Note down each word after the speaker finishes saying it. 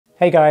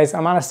Hey guys,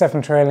 I'm Alastair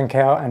from Trail &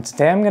 Kale, and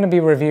today I'm going to be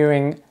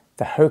reviewing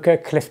the HOKA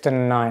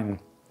Clifton 9.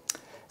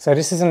 So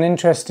this is an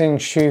interesting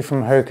shoe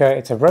from HOKA.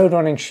 It's a road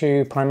running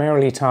shoe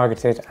primarily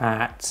targeted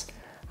at,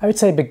 I would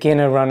say,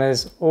 beginner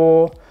runners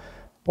or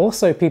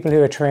also people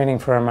who are training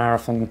for a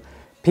marathon,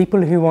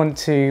 people who want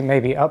to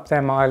maybe up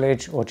their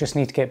mileage or just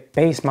need to get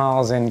base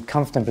miles in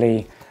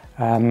comfortably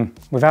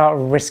without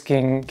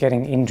risking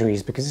getting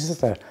injuries, because this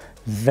is a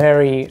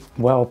very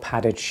well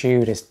padded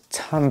shoe. There's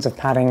tons of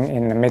padding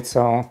in the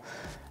midsole.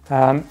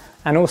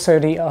 And also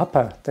the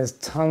upper, there's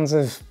tons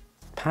of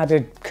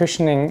padded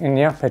cushioning in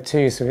the upper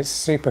too, so it's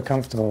super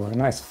comfortable with a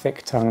nice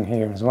thick tongue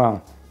here as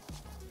well.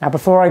 Now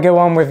before I go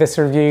on with this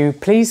review,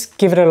 please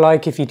give it a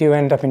like if you do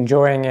end up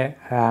enjoying it.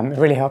 It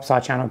really helps our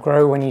channel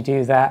grow when you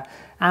do that,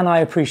 and I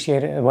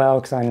appreciate it as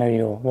well because I know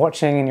you're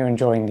watching and you're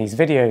enjoying these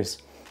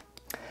videos.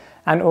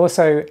 And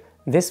also,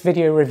 this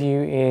video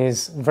review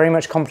is very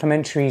much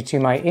complimentary to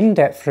my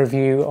in-depth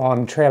review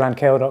on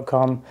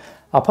trailandkale.com.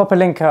 I'll pop a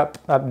link up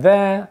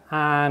there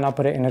and I'll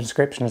put it in the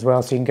description as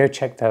well, so you can go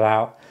check that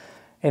out.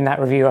 In that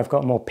review I've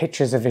got more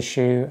pictures of the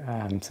shoe,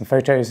 some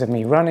photos of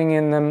me running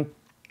in them,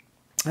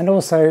 and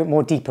also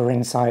more deeper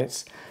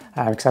insights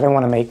because I don't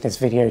want to make this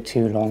video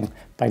too long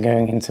by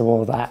going into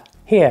all that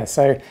here.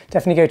 So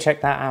definitely go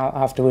check that out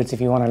afterwards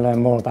if you want to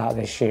learn more about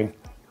this shoe.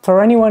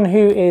 For anyone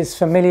who is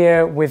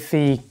familiar with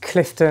the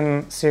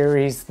Clifton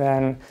series,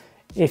 then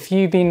if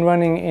you've been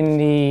running in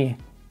the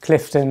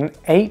Clifton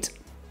 8,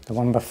 the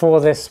one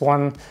before this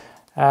one,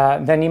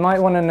 then you might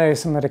want to know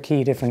some of the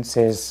key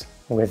differences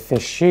with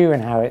this shoe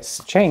and how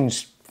it's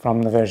changed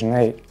from the version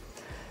 8.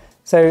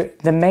 So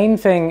the main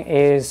thing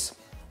is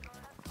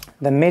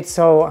the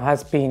midsole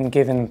has been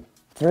given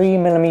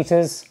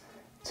 3mm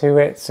to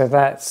it, so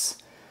that's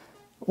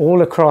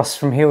all across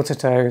from heel to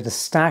toe. The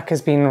stack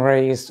has been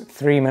raised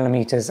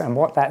 3mm, and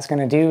what that's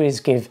going to do is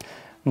give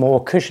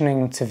more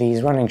cushioning to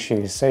these running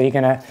shoes. So you're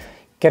going to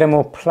get a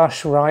more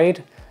plush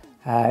ride.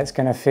 It's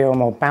going to feel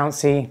more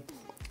bouncy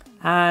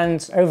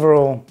and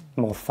overall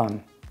more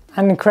fun.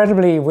 And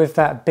incredibly, with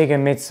that bigger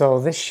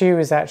midsole, this shoe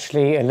is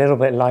actually a little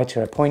bit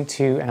lighter,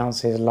 0.2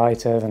 ounces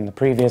lighter than the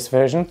previous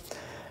version,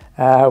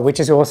 which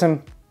is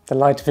awesome. The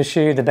lighter the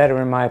shoe, the better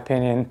in my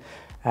opinion,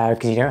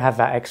 because you don't have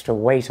that extra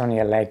weight on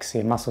your legs, so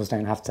your muscles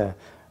don't have to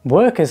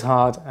work as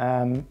hard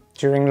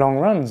during long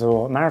runs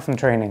or marathon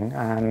training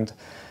and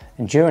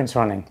endurance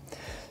running.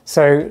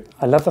 So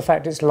I love the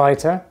fact it's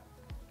lighter.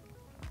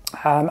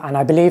 And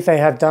I believe they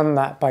have done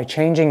that by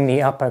changing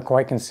the upper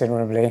quite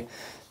considerably.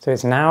 So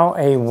it's now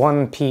a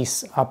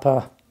one-piece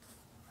upper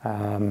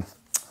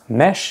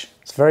mesh.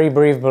 It's very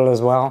breathable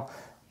as well,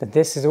 but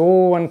this is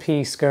all one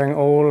piece going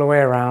all the way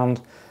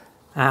around,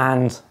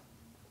 and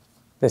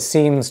the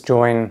seams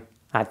join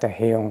at the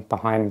heel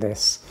behind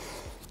this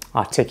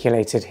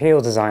articulated heel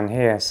design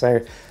here.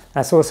 So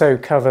that's also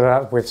covered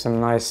up with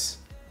some nice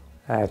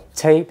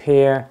tape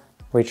here,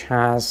 which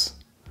has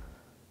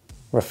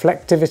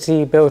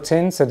reflectivity built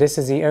in. So this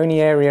is the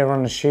only area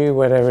on the shoe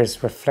where there is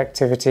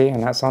reflectivity,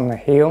 and that's on the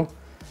heel.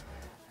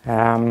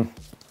 Yeah,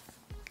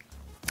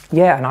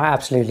 and I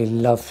absolutely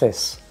love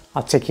this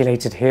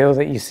articulated heel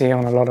that you see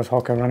on a lot of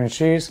HOKA running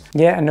shoes.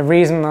 Yeah, and the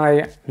reason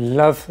I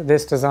love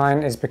this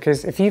design is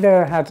because if you've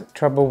ever had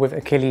trouble with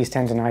Achilles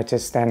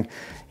tendonitis, then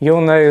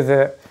you'll know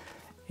that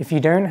if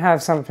you don't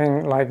have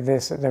something like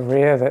this at the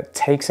rear that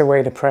takes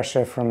away the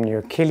pressure from your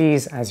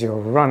Achilles as you're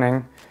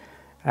running,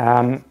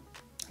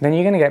 then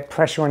you're going to get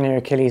pressure on your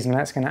Achilles, and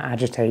that's going to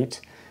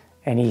agitate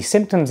any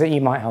symptoms that you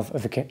might have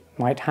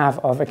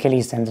of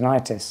Achilles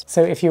tendonitis.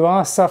 So if you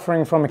are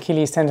suffering from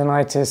Achilles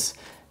tendonitis,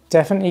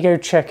 definitely go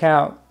check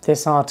out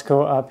this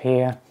article up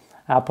here.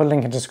 I'll put a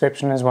link in the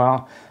description as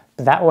well.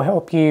 But that will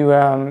help you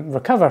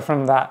recover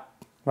from that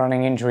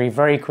running injury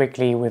very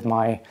quickly with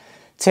my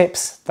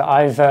tips that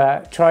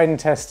I've tried and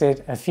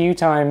tested a few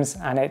times,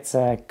 and it's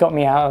got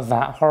me out of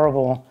that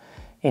horrible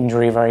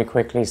injury very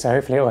quickly. So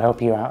hopefully it will help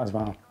you out as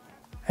well.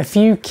 A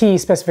few key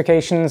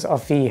specifications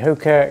of the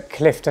HOKA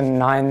Clifton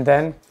 9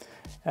 then.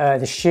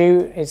 The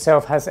shoe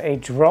itself has a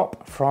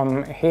drop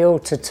from heel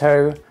to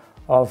toe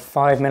of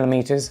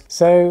 5mm.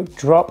 So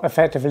drop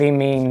effectively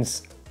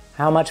means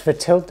how much of a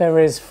tilt there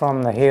is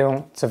from the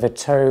heel to the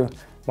toe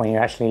when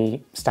you're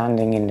actually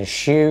standing in the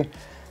shoe.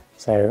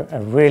 So a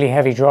really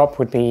heavy drop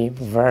would be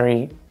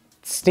very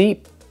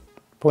steep,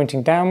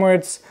 pointing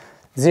downwards.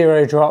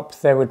 Zero drop,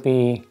 there would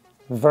be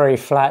very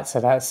flat, so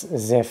that's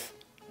as if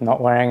not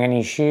wearing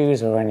any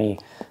shoes or any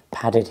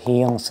padded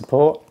heel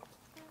support.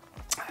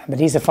 But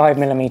these are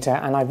 5mm,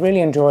 and I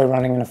really enjoy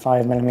running in a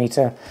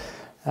 5mm.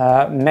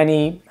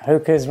 Many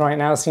HOKAs right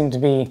now seem to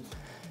be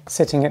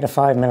sitting at the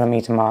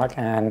 5mm mark,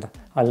 and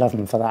I love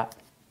them for that.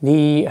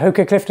 The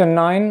HOKA Clifton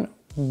 9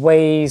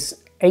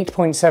 weighs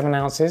 8.7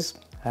 ounces,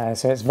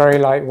 so it's very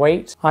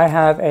lightweight. I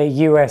have a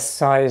US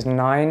size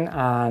 9,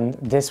 and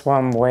this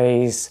one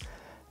weighs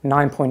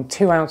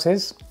 9.2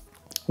 ounces.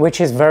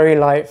 Which is very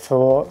light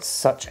for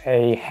such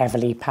a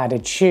heavily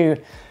padded shoe,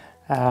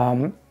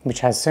 which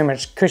has so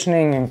much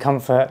cushioning and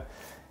comfort.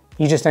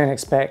 You just don't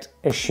expect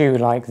a shoe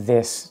like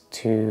this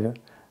to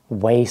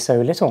weigh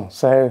so little.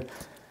 So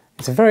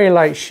It's a very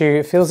light shoe.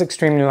 It feels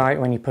extremely light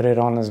when you put it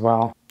on as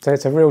well. So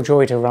it's a real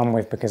joy to run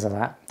with because of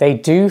that. They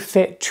do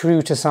fit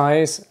true to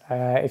size.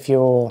 If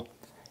you're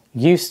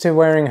used to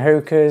wearing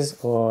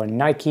Hokas or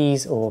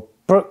Nikes or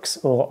Brooks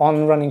or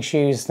On running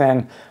shoes,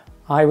 then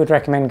I would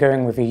recommend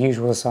going with the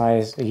usual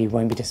size. You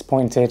won't be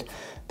disappointed.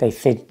 They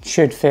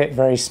should fit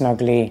very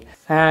snugly.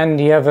 And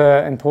the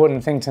other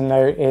important thing to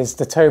note is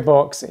the toe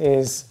box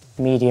is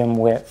medium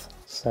width.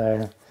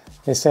 So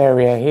this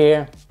area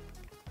here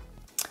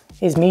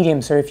is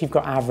medium. So if you've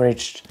got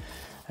average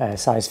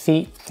size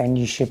feet, then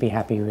you should be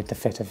happy with the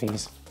fit of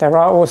these. There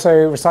are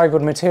also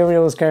recycled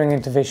materials going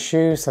into this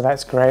shoe, so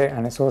that's great,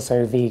 and it's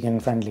also vegan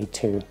friendly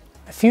too.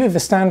 A few of the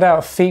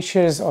standout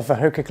features of the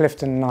HOKA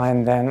Clifton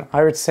 9 then,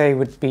 I would say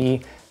would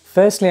be,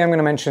 firstly I'm going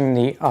to mention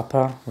the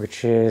upper,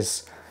 which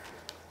is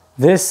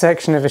this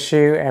section of the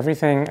shoe,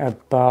 everything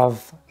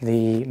above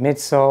the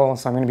midsole.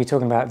 So I'm going to be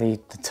talking about the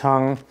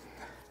tongue,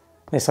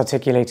 this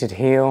articulated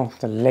heel,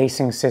 the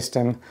lacing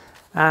system,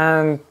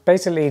 and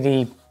basically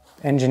the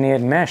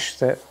engineered mesh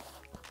that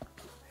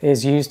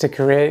is used to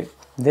create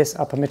this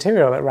upper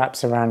material that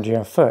wraps around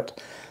your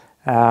foot.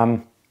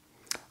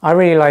 I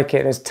really like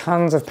it. There's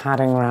tons of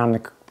padding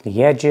around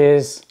the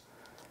edges.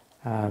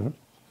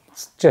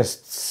 It's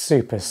just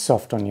super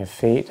soft on your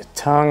feet. The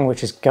tongue,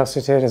 which is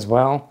gusseted as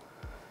well.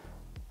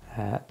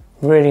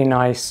 Really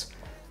nice.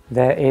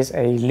 There is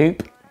a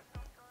loop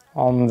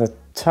on the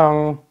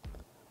tongue,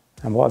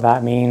 and what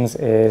that means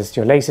is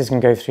your laces can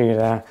go through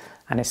there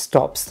and it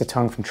stops the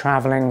tongue from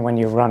traveling when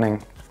you're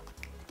running.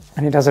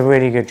 And it does a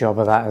really good job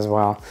of that as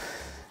well.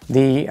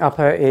 The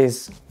upper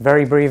is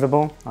very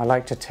breathable. I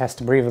like to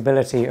test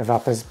breathability of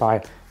uppers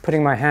by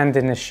putting my hand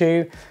in the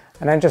shoe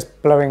and then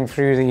just blowing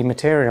through the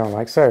material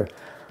like so.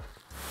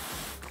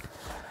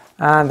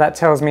 And that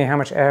tells me how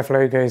much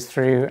airflow goes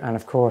through, and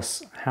of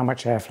course how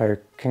much airflow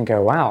can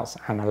go out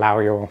and allow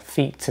your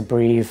feet to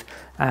breathe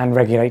and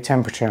regulate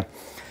temperature.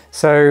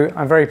 So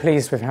I'm very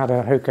pleased with how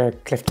the HOKA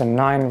Clifton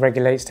 9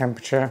 regulates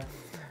temperature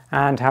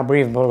and how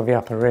breathable the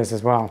upper is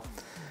as well.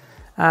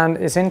 And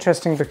it's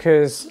interesting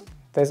because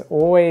there's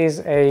always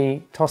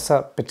a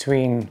toss-up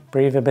between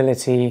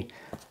breathability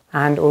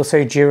and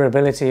also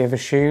durability of a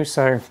shoe.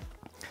 So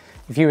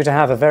if you were to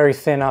have a very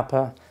thin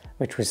upper,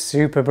 which was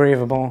super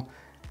breathable,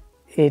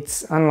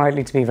 it's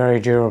unlikely to be very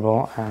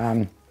durable.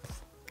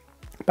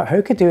 But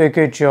HOKA do a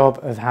good job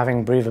of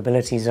having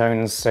breathability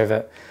zones so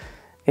that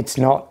it's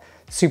not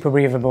super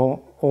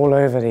breathable all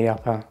over the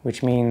upper,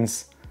 which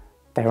means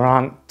there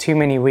aren't too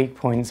many weak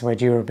points where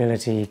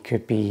durability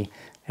could be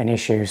an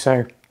issue.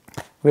 So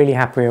really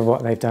happy with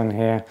what they've done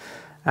here.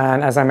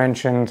 And as I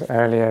mentioned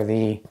earlier,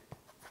 the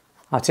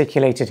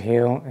articulated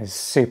heel is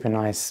super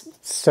nice,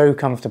 so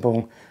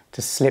comfortable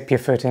to slip your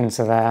foot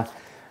into there.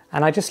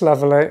 And I just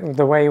love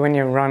the way when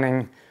you're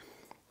running,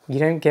 you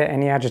don't get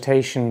any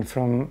agitation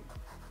from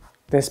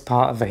this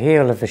part of the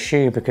heel of the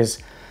shoe because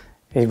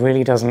it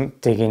really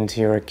doesn't dig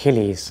into your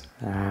Achilles.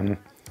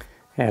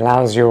 It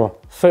allows your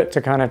foot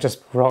to kind of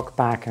just rock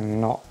back and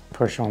not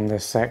push on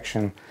this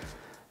section.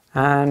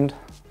 And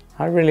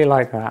I really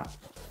like that.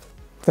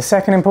 The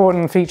second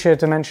important feature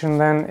to mention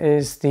then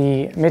is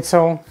the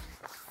midsole,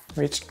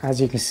 which as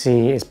you can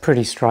see is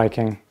pretty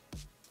striking.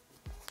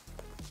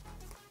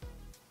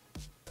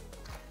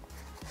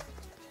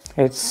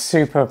 It's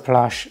super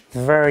plush,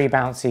 very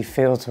bouncy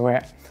feel to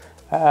it,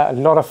 a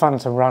lot of fun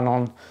to run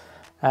on.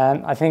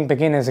 I think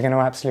beginners are going to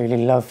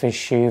absolutely love this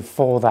shoe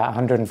for that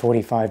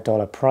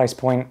 $145 price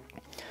point,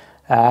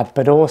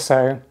 but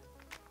also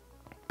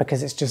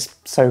because it's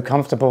just so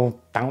comfortable,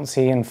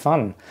 bouncy and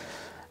fun.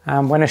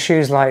 And when a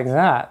shoe's like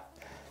that,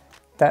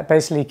 that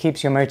basically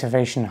keeps your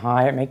motivation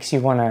high. It makes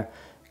you want to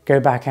go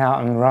back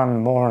out and run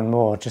more and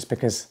more just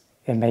because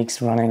it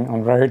makes running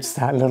on roads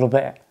that little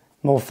bit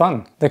more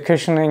fun. The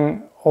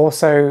cushioning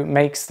also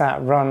makes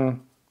that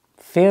run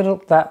feel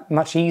that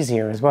much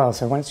easier as well.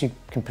 So once you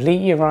complete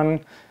your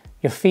run,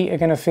 your feet are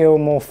going to feel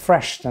more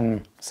fresh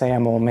than, say, a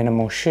more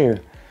minimal shoe.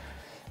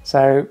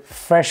 So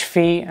fresh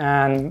feet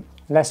and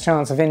less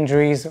chance of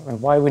injuries,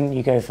 and why wouldn't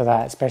you go for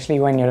that? Especially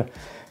when you're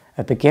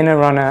a beginner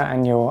runner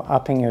and you're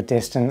upping your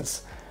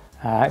distance.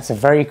 It's a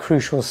very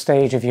crucial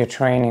stage of your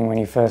training when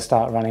you first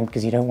start running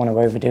because you don't want to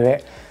overdo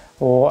it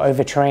or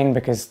overtrain,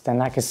 because then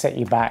that could set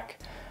you back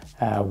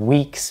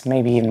weeks,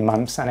 maybe even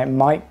months, and it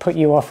might put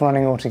you off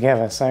running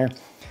altogether. So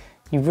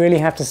you really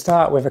have to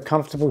start with a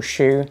comfortable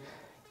shoe.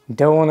 You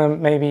don't want to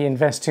maybe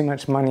invest too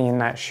much money in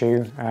that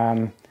shoe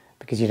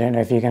because you don't know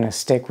if you're going to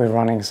stick with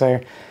running. So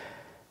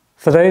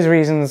for those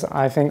reasons,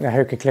 I think the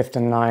HOKA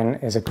Clifton 9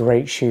 is a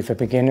great shoe for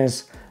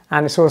beginners.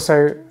 And it's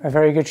also a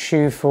very good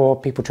shoe for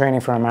people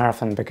training for a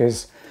marathon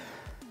because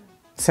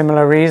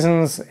similar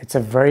reasons, it's a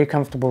very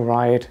comfortable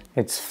ride,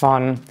 it's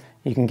fun,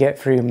 you can get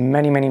through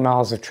many, many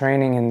miles of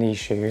training in these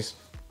shoes.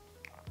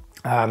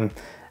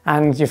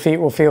 And your feet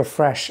will feel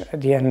fresh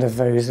at the end of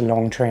those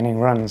long training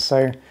runs.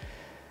 So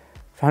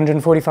for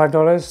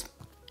 $145,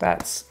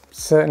 that's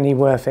certainly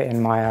worth it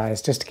in my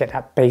eyes, just to get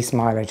that base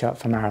mileage up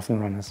for marathon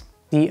runners.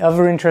 The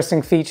other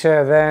interesting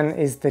feature then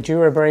is the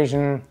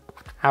Durabrasion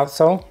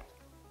outsole.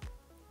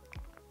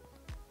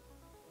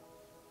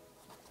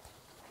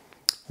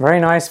 Very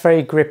nice,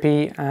 very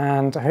grippy,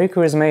 and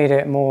HOKA has made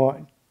it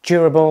more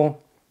durable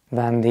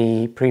than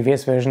the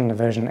previous version, the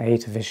version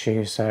 8 of this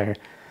shoe. So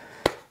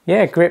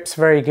yeah, grip's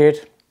very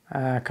good.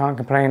 Can't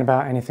complain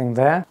about anything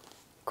there.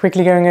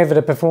 Quickly going over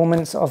the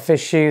performance of this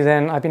shoe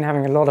then, I've been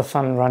having a lot of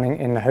fun running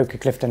in the HOKA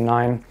Clifton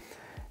 9.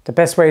 The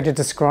best way to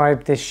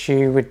describe this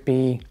shoe would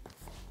be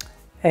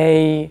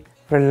a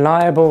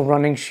reliable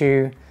running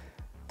shoe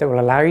that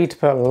will allow you to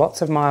put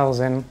lots of miles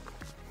in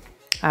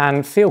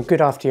and feel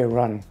good after your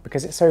run,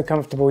 because it's so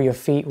comfortable. Your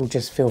feet will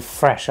just feel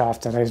fresh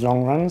after those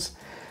long runs.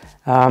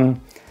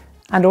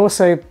 And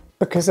also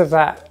because of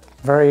that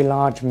very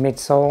large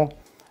midsole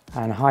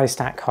and high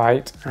stack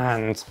height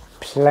and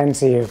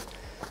plenty of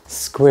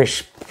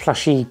squish,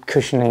 plushy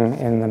cushioning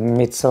in the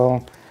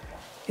midsole,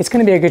 it's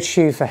going to be a good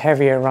shoe for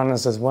heavier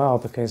runners as well,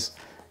 because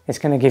it's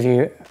going to give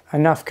you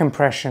enough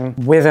compression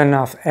with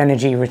enough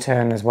energy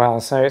return as well.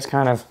 So it's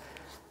kind of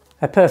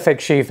a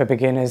perfect shoe for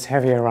beginners,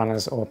 heavier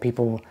runners, or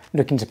people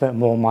looking to put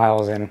more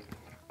miles in.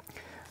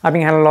 I've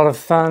been having a lot of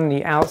fun.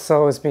 The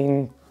outsole has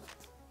been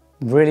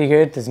really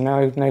good. There's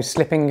no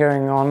slipping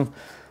going on,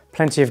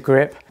 plenty of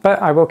grip.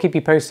 But I will keep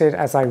you posted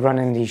as I run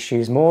in these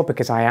shoes more,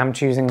 because I am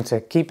choosing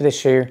to keep this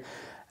shoe,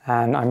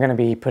 and I'm going to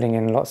be putting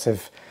in lots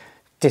of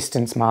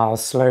distance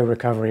miles, slow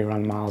recovery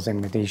run miles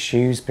in with these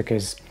shoes,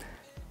 because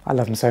I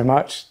love them so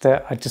much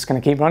that I'm just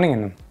going to keep running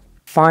in them.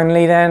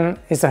 Finally then,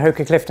 is the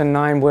HOKA Clifton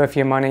 9 worth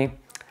your money?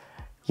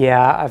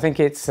 Yeah, I think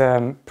it's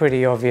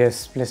pretty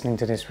obvious listening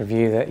to this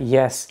review that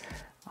yes,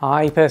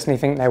 I personally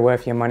think they're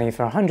worth your money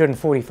for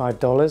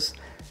 $145.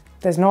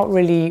 There's not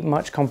really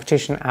much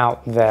competition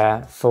out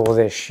there for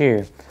this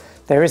shoe.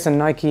 There is a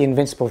Nike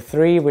Invincible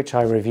 3, which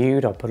I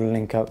reviewed. I'll put a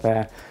link up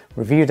there.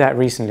 Reviewed that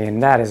recently,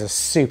 and that is a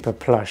super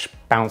plush,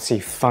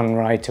 bouncy, fun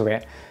ride to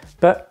it.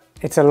 But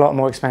it's a lot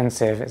more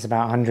expensive. It's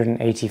about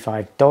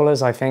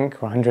 $185, I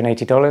think, or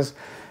 $180.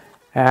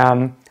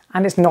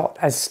 And it's not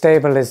as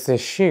stable as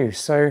this shoe.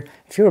 So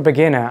if you're a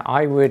beginner,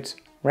 I would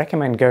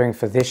recommend going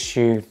for this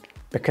shoe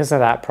because of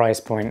that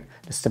price point,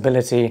 the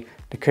stability,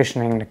 the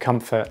cushioning, the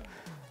comfort,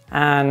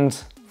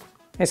 and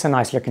it's a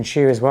nice looking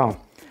shoe as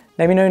well.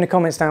 Let me know in the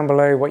comments down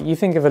below what you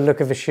think of the look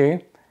of the shoe.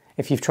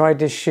 If you've tried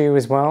this shoe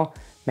as well,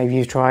 maybe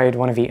you've tried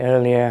one of the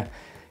earlier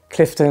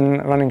Clifton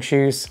running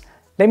shoes.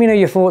 Let me know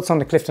your thoughts on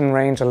the Clifton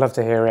range. I'd love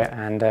to hear it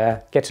and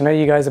get to know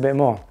you guys a bit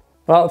more.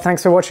 Well,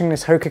 thanks for watching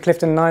this HOKA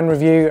Clifton 9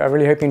 review. I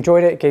really hope you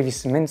enjoyed it. It gave you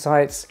some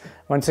insights.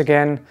 Once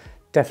again,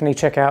 definitely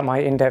check out my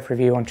in-depth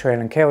review on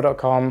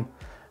trailandkale.com.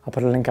 I'll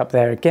put a link up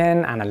there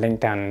again and a link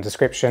down in the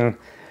description.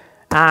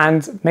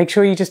 And make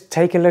sure you just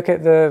take a look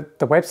at the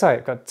website.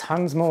 I've got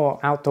tons more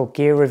outdoor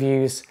gear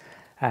reviews,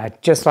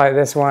 just like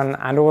this one,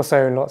 and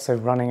also lots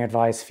of running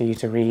advice for you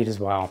to read as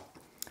well.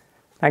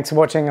 Thanks for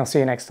watching. I'll see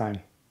you next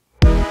time.